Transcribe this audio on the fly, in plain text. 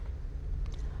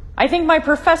I think my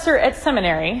professor at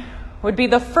seminary would be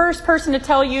the first person to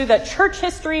tell you that church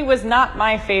history was not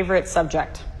my favorite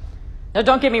subject. Now,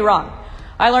 don't get me wrong.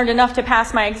 I learned enough to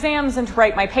pass my exams and to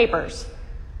write my papers.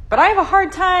 But I have a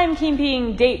hard time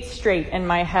keeping dates straight in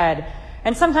my head,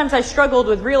 and sometimes I struggled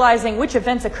with realizing which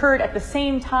events occurred at the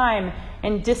same time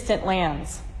in distant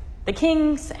lands. The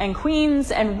kings and queens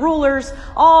and rulers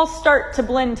all start to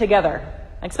blend together,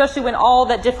 especially when all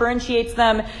that differentiates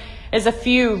them is a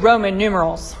few Roman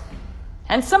numerals.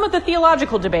 And some of the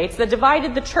theological debates that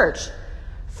divided the church,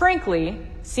 frankly,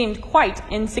 seemed quite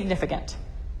insignificant.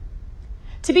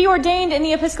 To be ordained in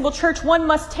the Episcopal Church, one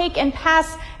must take and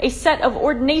pass a set of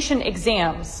ordination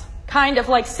exams, kind of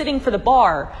like sitting for the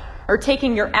bar or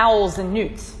taking your owls and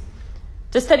newts.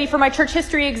 To study for my church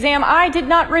history exam, I did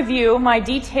not review my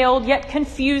detailed yet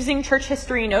confusing church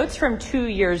history notes from 2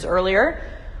 years earlier,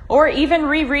 or even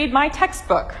reread my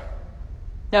textbook.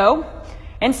 No,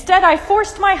 instead I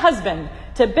forced my husband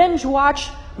to binge watch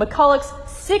McCulloch's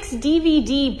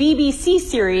 6-DVD BBC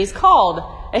series called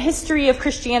A History of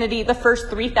Christianity, the First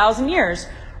 3,000 Years,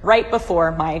 right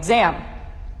before my exam,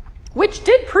 which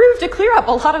did prove to clear up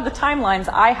a lot of the timelines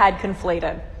I had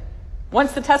conflated.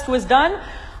 Once the test was done,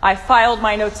 I filed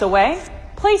my notes away,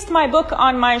 placed my book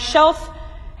on my shelf,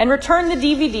 and returned the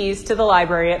DVDs to the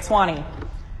library at Sewanee,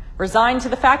 resigned to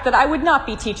the fact that I would not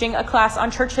be teaching a class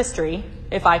on church history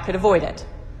if I could avoid it.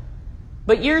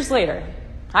 But years later,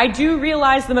 I do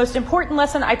realize the most important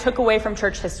lesson I took away from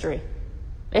church history.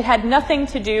 It had nothing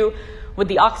to do with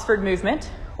the Oxford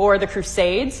movement, or the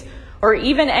Crusades, or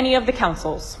even any of the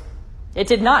councils. It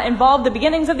did not involve the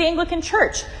beginnings of the Anglican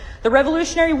Church, the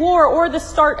Revolutionary War, or the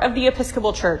start of the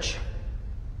Episcopal Church.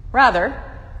 Rather,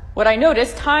 what I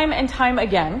noticed time and time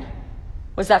again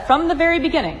was that from the very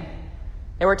beginning,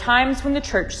 there were times when the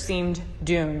church seemed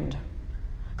doomed.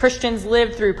 Christians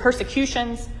lived through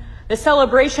persecutions, the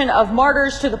celebration of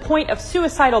martyrs to the point of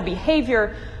suicidal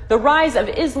behavior, the rise of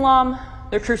Islam,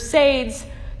 the Crusades,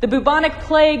 the bubonic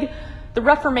plague, the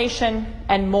Reformation,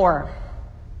 and more.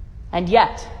 And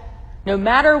yet, no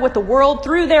matter what the world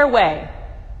threw their way,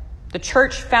 the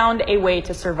church found a way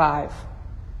to survive.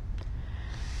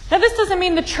 Now, this doesn't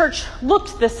mean the church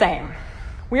looked the same.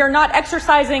 We are not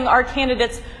exercising our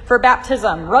candidates for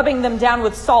baptism, rubbing them down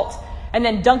with salt, and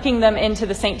then dunking them into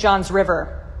the St. John's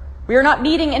River. We are not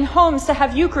meeting in homes to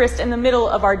have Eucharist in the middle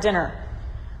of our dinner.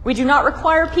 We do not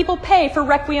require people pay for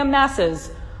requiem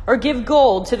masses or give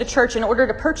gold to the church in order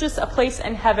to purchase a place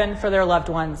in heaven for their loved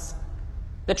ones.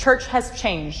 The church has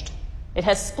changed. It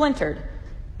has splintered.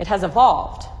 It has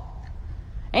evolved.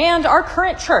 And our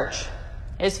current church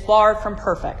is far from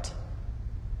perfect.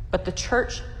 But the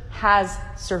church has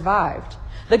survived.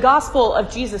 The gospel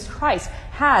of Jesus Christ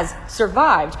has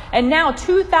survived. And now,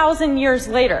 2,000 years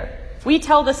later, we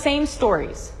tell the same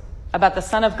stories about the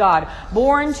Son of God,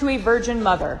 born to a virgin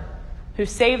mother, who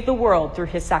saved the world through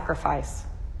his sacrifice.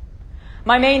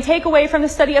 My main takeaway from the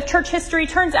study of church history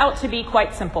turns out to be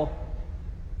quite simple.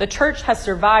 The church has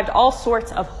survived all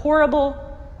sorts of horrible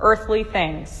earthly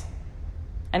things,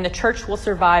 and the church will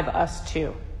survive us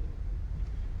too.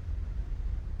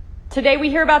 Today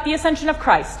we hear about the ascension of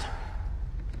Christ.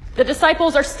 The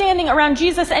disciples are standing around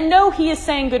Jesus and know he is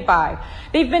saying goodbye.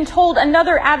 They've been told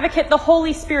another advocate, the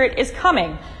Holy Spirit, is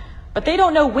coming, but they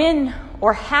don't know when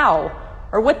or how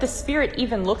or what the Spirit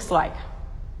even looks like.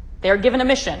 They are given a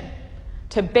mission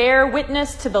to bear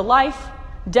witness to the life,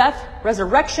 death,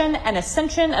 resurrection, and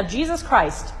ascension of Jesus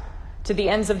Christ to the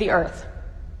ends of the earth.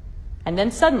 And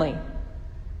then suddenly,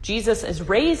 Jesus is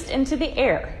raised into the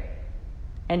air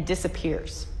and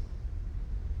disappears.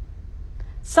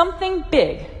 Something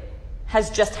big has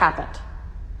just happened.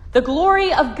 The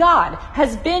glory of God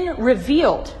has been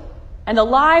revealed, and the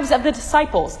lives of the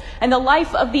disciples and the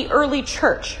life of the early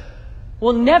church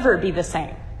will never be the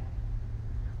same.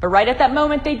 But right at that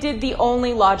moment, they did the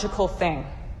only logical thing.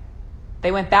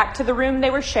 They went back to the room they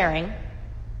were sharing,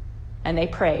 and they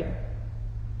prayed.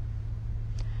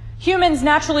 Humans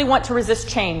naturally want to resist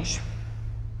change.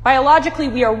 Biologically,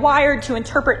 we are wired to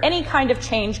interpret any kind of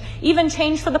change, even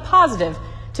change for the positive,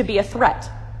 to be a threat.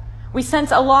 We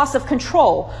sense a loss of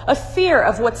control, a fear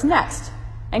of what's next,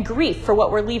 and grief for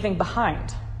what we're leaving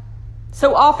behind.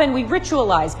 So often we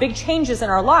ritualize big changes in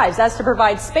our lives as to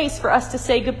provide space for us to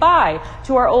say goodbye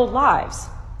to our old lives,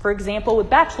 for example, with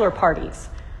bachelor parties,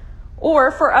 or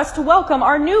for us to welcome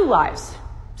our new lives,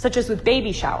 such as with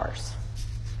baby showers.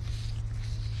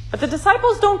 But the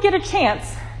disciples don't get a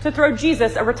chance to throw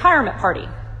Jesus a retirement party.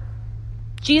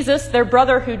 Jesus, their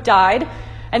brother who died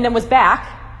and then was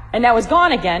back and now is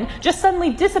gone again, just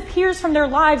suddenly disappears from their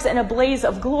lives in a blaze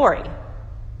of glory.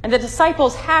 And the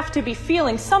disciples have to be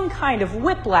feeling some kind of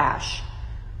whiplash.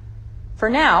 For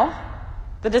now,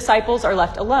 the disciples are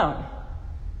left alone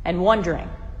and wondering.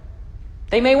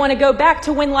 They may want to go back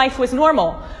to when life was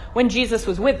normal, when Jesus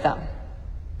was with them.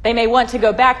 They may want to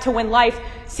go back to when life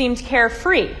seemed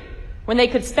carefree, when they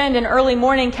could spend an early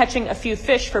morning catching a few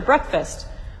fish for breakfast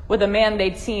with a man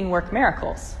they'd seen work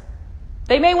miracles.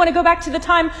 They may want to go back to the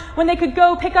time when they could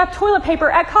go pick up toilet paper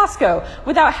at Costco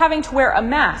without having to wear a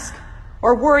mask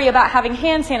or worry about having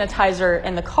hand sanitizer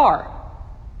in the car.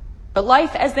 But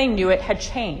life as they knew it had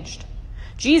changed.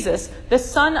 Jesus, the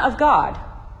Son of God,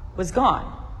 was gone.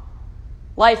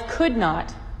 Life could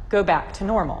not go back to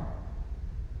normal.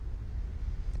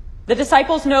 The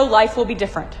disciples know life will be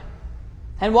different.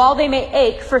 And while they may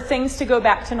ache for things to go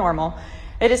back to normal,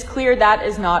 it is clear that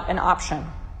is not an option.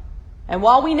 And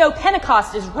while we know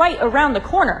Pentecost is right around the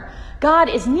corner, God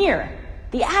is near,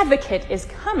 the advocate is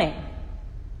coming,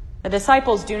 the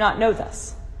disciples do not know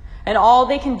this, and all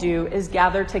they can do is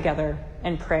gather together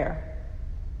in prayer.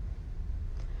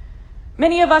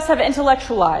 Many of us have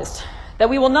intellectualized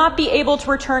that we will not be able to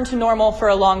return to normal for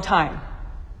a long time.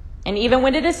 And even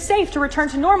when it is safe to return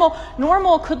to normal,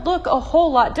 normal could look a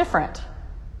whole lot different.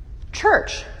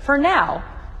 Church, for now,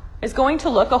 is going to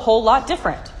look a whole lot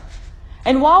different.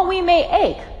 And while we may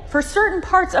ache for certain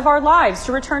parts of our lives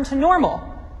to return to normal,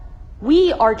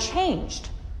 we are changed.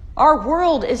 Our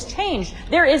world is changed.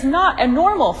 There is not a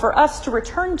normal for us to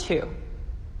return to.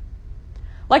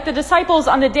 Like the disciples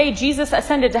on the day Jesus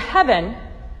ascended to heaven,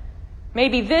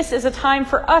 maybe this is a time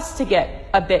for us to get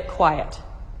a bit quiet,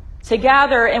 to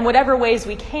gather in whatever ways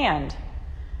we can,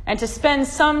 and to spend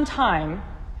some time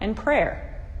in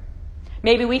prayer.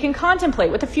 Maybe we can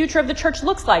contemplate what the future of the church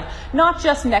looks like, not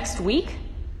just next week,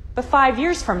 but 5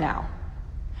 years from now.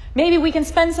 Maybe we can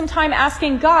spend some time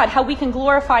asking God how we can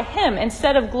glorify Him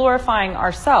instead of glorifying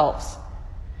ourselves.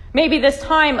 Maybe this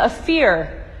time of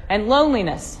fear and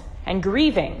loneliness and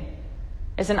grieving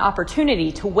is an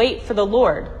opportunity to wait for the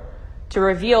Lord to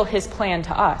reveal His plan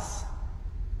to us.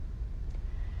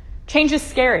 Change is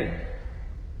scary.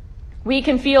 We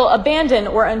can feel abandoned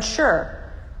or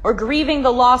unsure, or grieving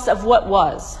the loss of what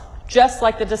was, just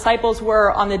like the disciples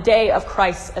were on the day of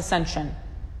Christ's ascension.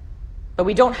 But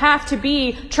we don't have to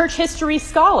be church history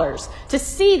scholars to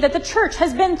see that the church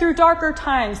has been through darker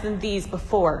times than these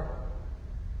before.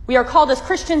 We are called as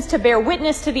Christians to bear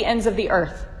witness to the ends of the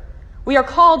earth. We are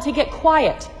called to get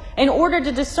quiet in order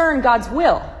to discern God's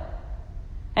will.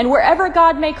 And wherever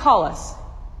God may call us,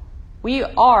 we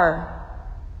are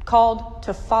called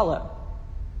to follow.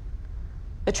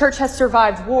 The church has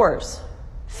survived wars,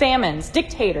 famines,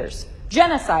 dictators,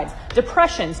 genocides,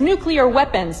 depressions, nuclear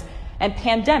weapons, and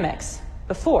pandemics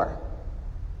before.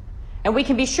 And we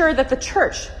can be sure that the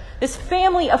church, this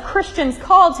family of Christians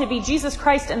called to be Jesus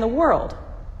Christ in the world,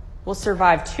 will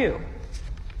survive too.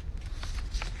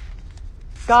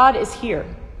 God is here.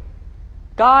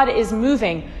 God is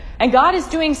moving, and God is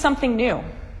doing something new.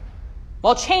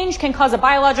 While change can cause a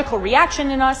biological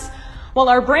reaction in us, while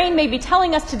our brain may be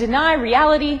telling us to deny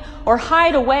reality or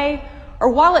hide away, or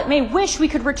while it may wish we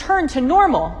could return to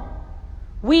normal,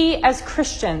 we as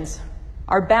Christians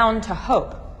are bound to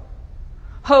hope.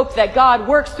 Hope that God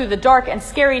works through the dark and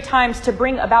scary times to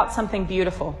bring about something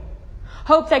beautiful.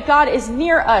 Hope that God is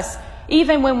near us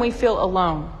even when we feel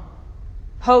alone.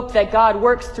 Hope that God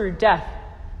works through death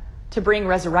to bring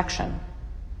resurrection.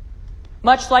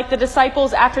 Much like the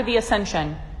disciples after the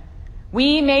ascension,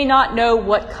 we may not know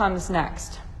what comes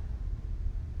next,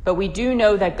 but we do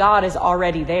know that God is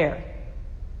already there.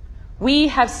 We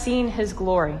have seen His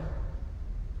glory,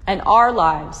 and our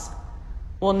lives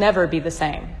will never be the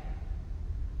same.